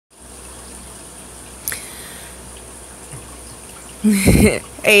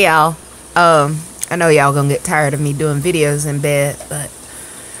Hey y'all. I know y'all gonna get tired of me doing videos in bed, but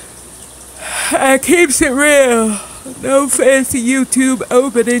I keeps it real. No fancy YouTube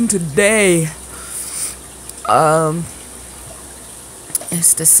opening today.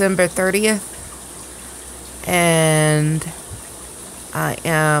 It's December 30th, and I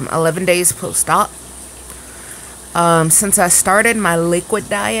am 11 days post-op. Since I started my liquid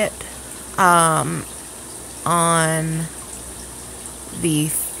diet, on the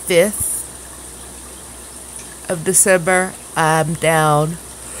 5th of December, I'm down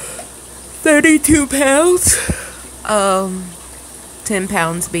 32 pounds. 10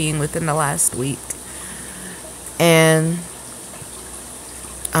 pounds being within the last week. And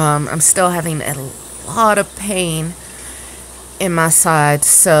I'm still having a lot of pain in my side,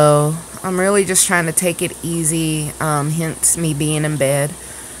 so I'm really just trying to take it easy, hence me being in bed.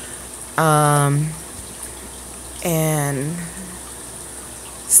 And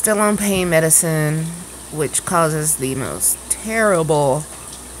still on pain medicine, which causes the most terrible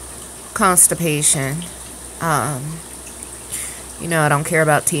constipation. You know, I don't care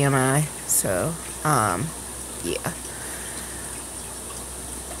about TMI, so yeah.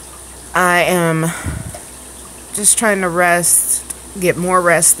 I am just trying to rest, get more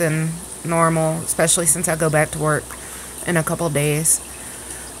rest than normal, especially since I go back to work in a couple days.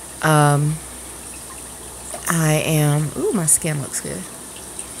 I am, ooh, my skin looks good.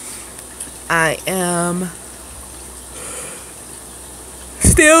 I am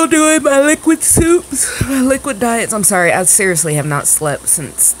still doing my liquid soups, my liquid diets. I'm sorry, I seriously have not slept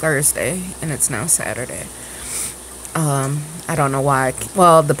since Thursday, and it's now Saturday. I don't know why.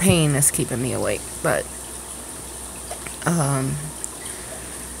 Well, the pain is keeping me awake, but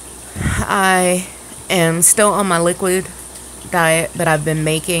I am still on my liquid diet, but I've been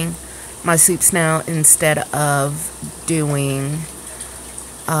making my soups now instead of doing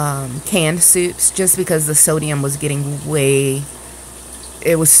canned soups, just because the sodium was getting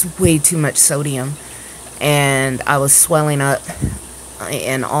it was way too much sodium, and I was swelling up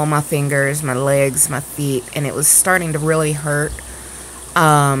in all my fingers, my legs, my feet, and it was starting to really hurt.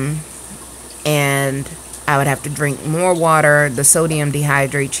 And I would have to drink more water. The sodium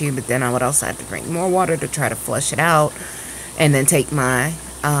dehydrates you, but then I would also have to drink more water to try to flush it out, and then take my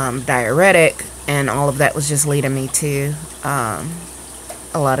diuretic, and all of that was just leading me to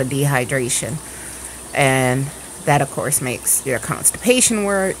a lot of dehydration, and that of course makes your constipation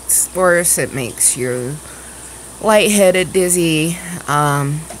worse. It makes you lightheaded, dizzy,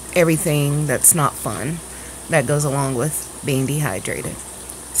 everything that's not fun that goes along with being dehydrated.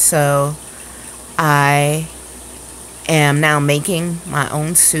 So I am now making my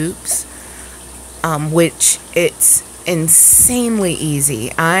own soups, which it's insanely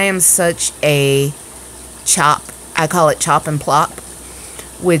easy. I am such a I call it chop and plop,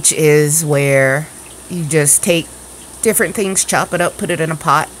 which is where you just take different things, chop it up, put it in a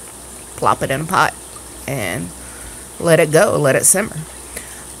pot, plop it in a pot, and let it go, let it simmer.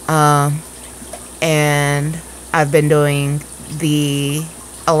 And I've been doing a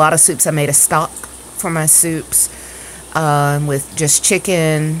lot of soups. I made a stock for my soups, with just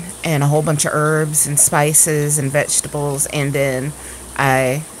chicken and a whole bunch of herbs and spices and vegetables, and then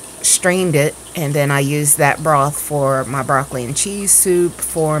I strained it, and then I used that broth for my broccoli and cheese soup,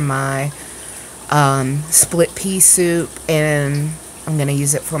 for my split pea soup, and I'm going to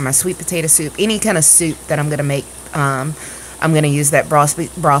use it for my sweet potato soup. Any kind of soup that I'm going to make, I'm going to use that broth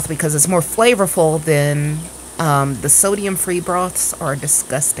because it's more flavorful than the sodium-free broths are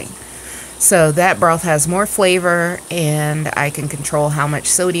disgusting. So that broth has more flavor, and I can control how much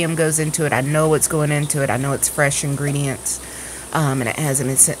sodium goes into it. I know what's going into it. I know it's fresh ingredients, and it hasn't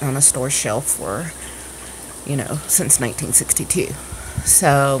been sitting on a store shelf for, you know, since 1962.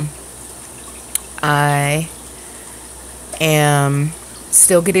 So I am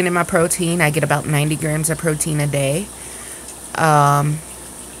still getting in my protein. I get about 90 grams of protein a day.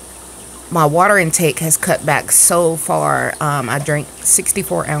 My water intake has cut back so far. I drink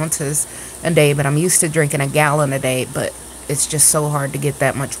 64 ounces a day, but I'm used to drinking a gallon a day, but it's just so hard to get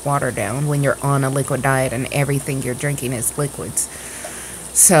that much water down when you're on a liquid diet and everything you're drinking is liquids.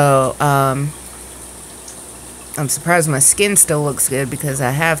 So I'm surprised my skin still looks good because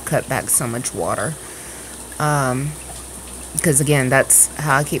I have cut back so much water. Because again, that's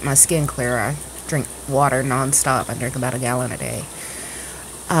how I keep my skin clear. I drink water nonstop. I drink about a gallon a day.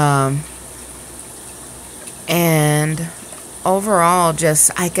 And overall,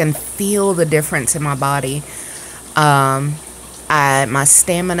 just I can feel the difference in my body. My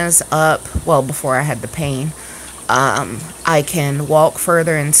stamina's up. Well, before I had the pain, I can walk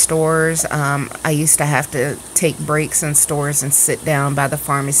further in stores. I used to have to take breaks in stores and sit down by the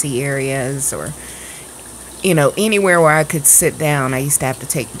pharmacy areas, or anywhere where I could sit down. I used to have to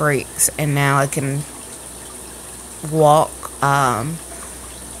take breaks, and now I can walk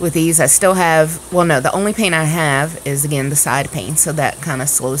with ease. I still have, well, no, the only pain I have is, again, the side pain, so that kind of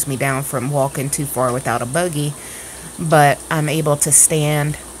slows me down from walking too far without a buggy. But I'm able to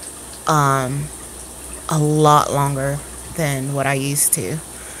stand a lot longer than what I used to.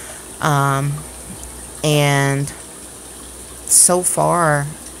 And so far,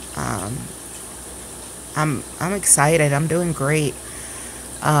 I'm excited. I'm doing great.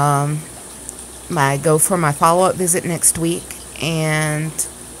 I go for my follow-up visit next week, and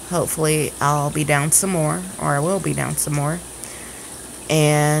hopefully I'll be down some more, or I will be down some more,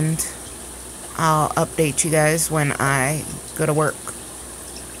 and I'll update you guys when I go to work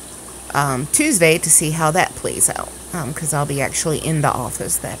Tuesday to see how that plays out, because I'll be actually in the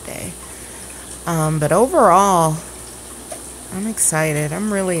office that day. But overall, I'm excited.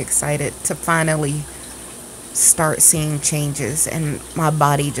 I'm really excited to finally start seeing changes, and my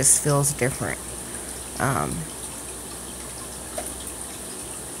body just feels different.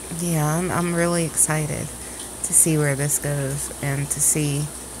 Yeah, I'm really excited to see where this goes and to see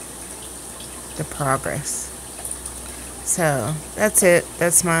the progress. So that's it.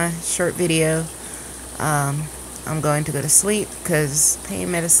 That's my short video. I'm going to go to sleep because pain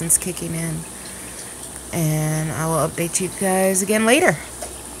medicine's kicking in, and I will update you guys again later.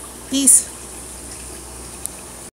 Peace.